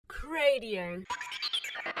Radio.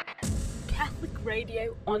 Catholic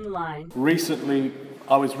Radio Online. Recently,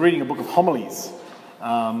 I was reading a book of homilies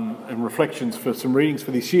and reflections for some readings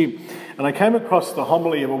for this year, and I came across the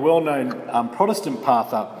homily of a well-known Protestant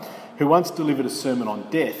pastor who once delivered a sermon on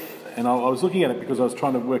death. And I was looking at it because I was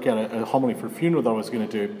trying to work out a homily for a funeral that I was going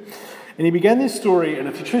to do. And he began this story, and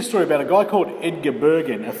it's a true story about a guy called Edgar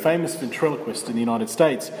Bergen, a famous ventriloquist in the United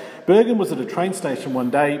States. Bergen was at a train station one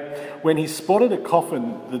day when he spotted a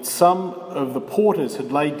coffin that some of the porters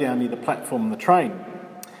had laid down near the platform of the train.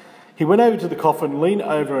 He went over to the coffin, leaned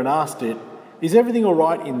over and asked it, "Is everything all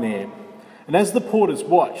right in there?" And as the porters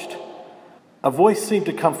watched, a voice seemed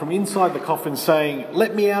to come from inside the coffin saying,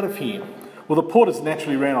 "Let me out of here." Well, the porters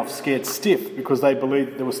naturally ran off scared stiff because they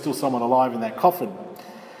believed there was still someone alive in that coffin.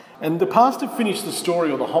 And the pastor finished the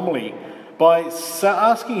story or the homily by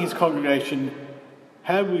asking his congregation,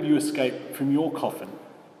 "How will you escape from your coffin?"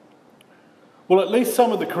 Well, at least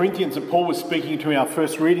some of the Corinthians that Paul was speaking to in our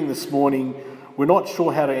first reading this morning were not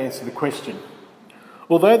sure how to answer the question.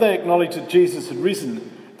 Although they acknowledged that Jesus had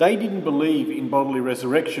risen, they didn't believe in bodily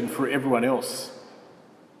resurrection for everyone else.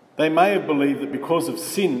 They may have believed that because of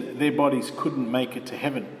sin, their bodies couldn't make it to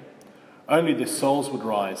heaven. Only their souls would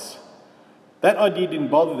rise. That idea didn't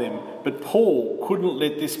bother them, but Paul couldn't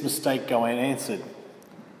let this mistake go unanswered.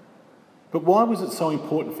 But why was it so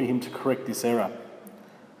important for him to correct this error?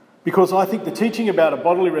 Because I think the teaching about a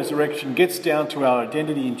bodily resurrection gets down to our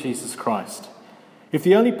identity in Jesus Christ. If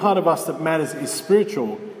the only part of us that matters is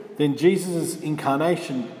spiritual, then Jesus'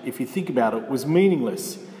 incarnation, if you think about it, was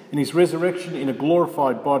meaningless, and his resurrection in a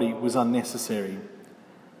glorified body was unnecessary.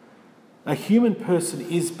 A human person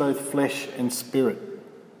is both flesh and spirit.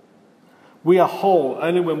 We are whole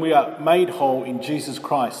only when we are made whole in Jesus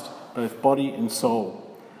Christ, both body and soul.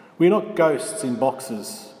 We are not ghosts in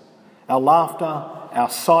boxes. Our laughter, our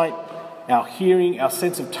sight, our hearing, our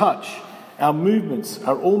sense of touch, our movements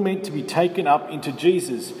are all meant to be taken up into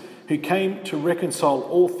Jesus, who came to reconcile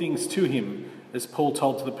all things to him, as Paul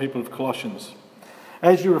told to the people of Colossians.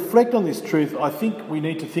 As you reflect on this truth, I think we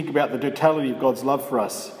need to think about the totality of God's love for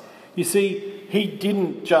us. You see, he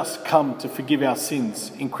didn't just come to forgive our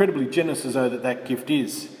sins, incredibly generous as though that gift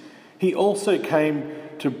is. He also came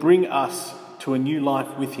to bring us to a new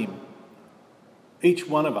life with him. Each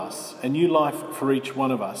one of us, a new life for each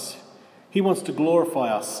one of us. He wants to glorify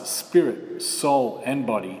us, spirit, soul, and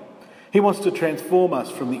body. He wants to transform us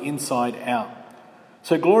from the inside out.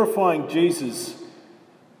 So glorifying Jesus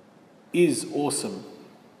is awesome,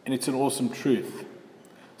 and it's an awesome truth.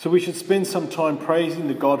 So we should spend some time praising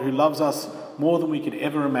the God who loves us more than we could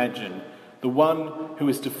ever imagine, the one who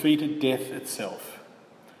has defeated death itself.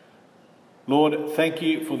 Lord, thank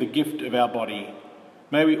you for the gift of our body.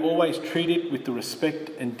 May we always treat it with the respect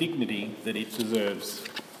and dignity that it deserves.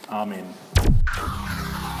 Amen.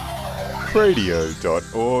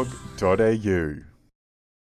 Radio.org.au